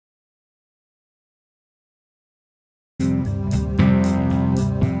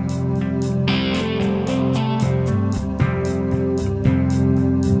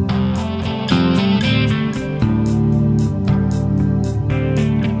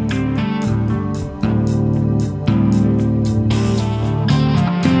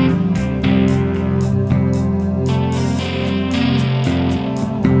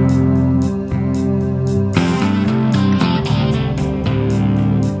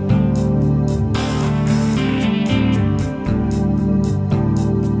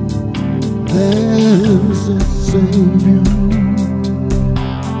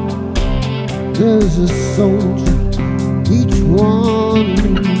There's a soldier, each one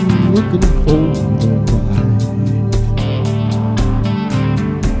looking for their right.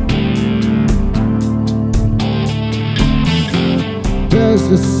 There's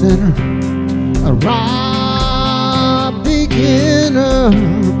a sinner, a raw beginner,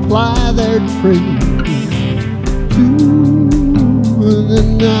 apply their trade to the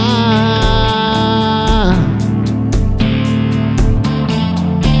night.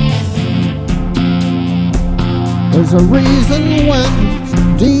 There's a reason when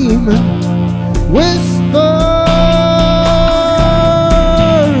demon whispers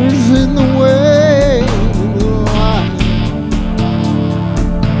in the waiting light.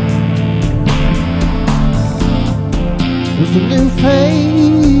 There's a new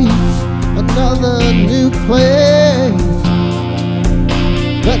face, another new place,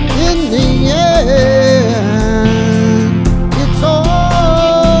 but in the end, it's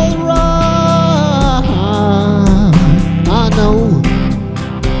all right. I know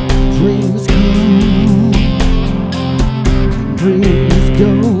dreams come, dreams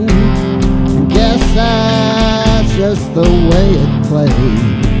go, and guess that's just the way it plays.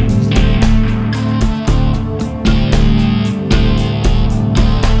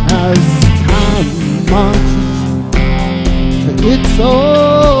 As time marches to its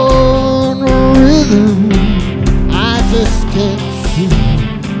own rhythm, I just can't see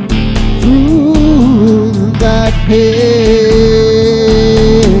through that haze.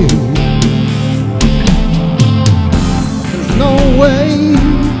 There's no way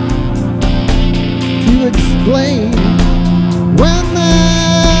to explain when there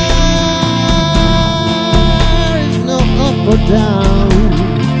is no up or down.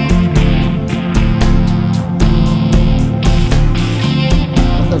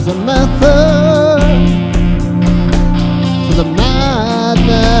 There's a method to the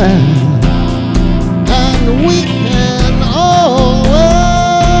madness, and we can always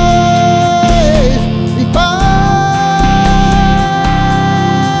be found.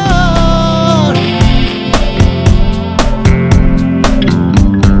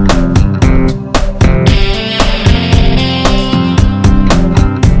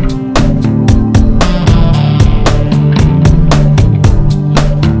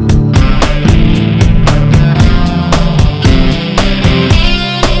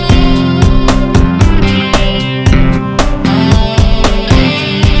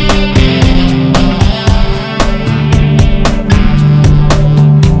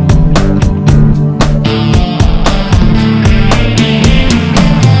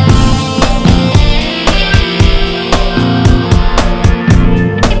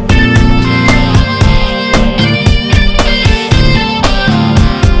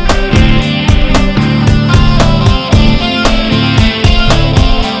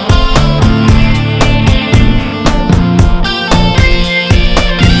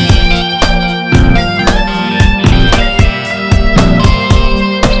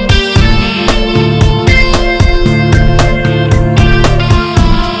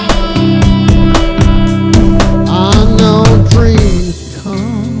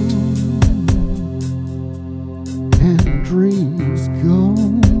 Dreams go,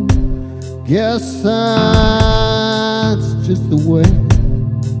 guess that's just the way it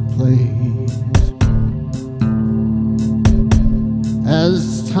plays. As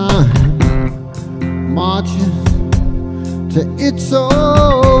time marches to its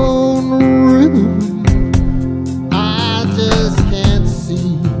own rhythm, I just can't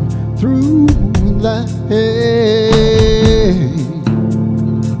see through that haze.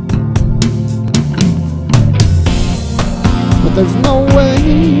 But there's no way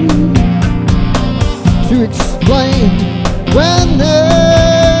to explain when there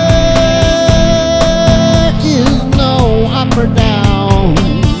is no up or down.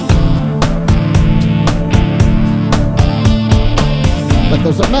 But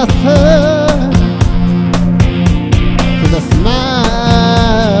there's a method